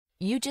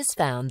You just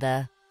found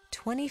the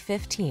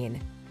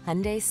 2015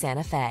 Hyundai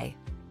Santa Fe.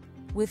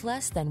 With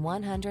less than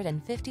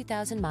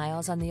 150,000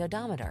 miles on the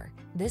odometer,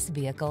 this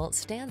vehicle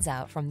stands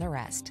out from the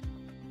rest.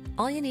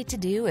 All you need to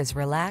do is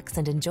relax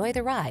and enjoy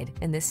the ride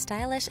in this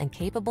stylish and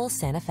capable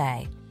Santa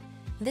Fe.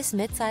 This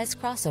midsize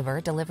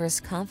crossover delivers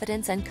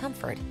confidence and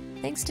comfort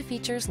thanks to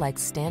features like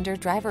standard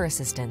driver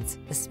assistance,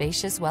 a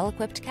spacious,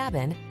 well-equipped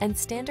cabin, and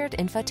standard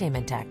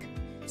infotainment tech.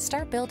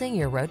 Start building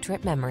your road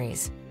trip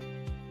memories.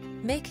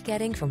 Make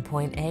getting from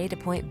point A to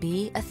point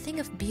B a thing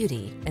of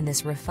beauty in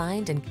this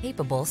refined and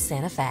capable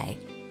Santa Fe.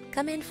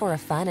 Come in for a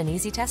fun and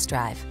easy test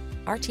drive.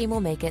 Our team will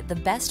make it the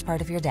best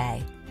part of your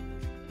day.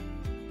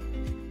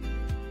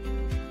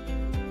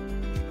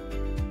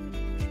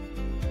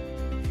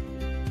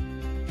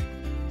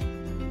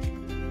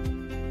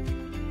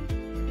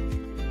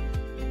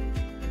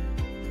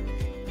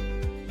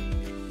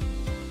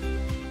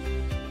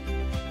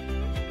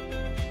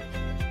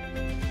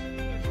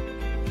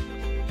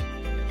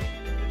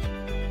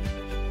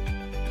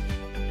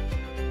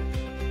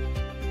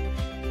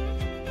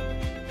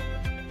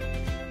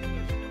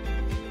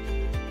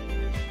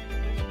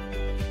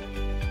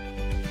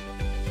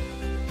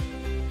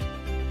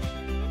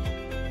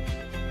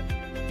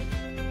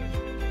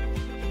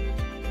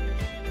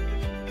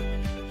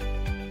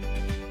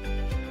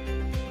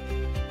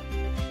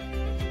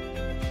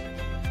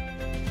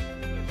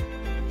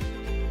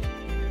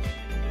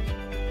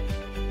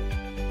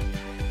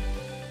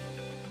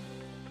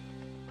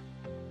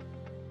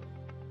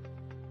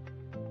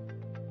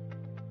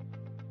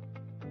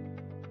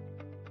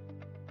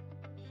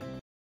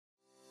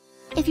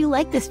 If you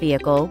like this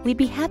vehicle, we'd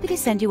be happy to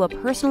send you a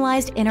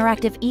personalized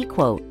interactive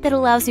e-quote that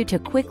allows you to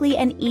quickly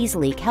and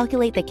easily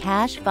calculate the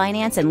cash,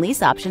 finance, and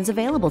lease options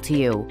available to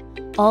you.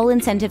 All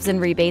incentives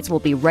and rebates will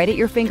be right at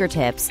your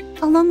fingertips,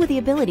 along with the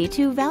ability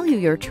to value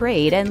your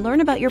trade and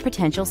learn about your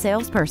potential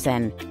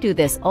salesperson. Do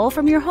this all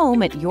from your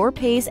home at your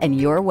pace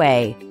and your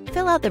way.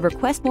 Fill out the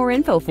Request More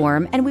Info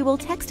form and we will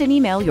text and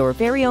email your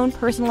very own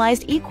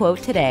personalized e-quote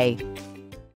today.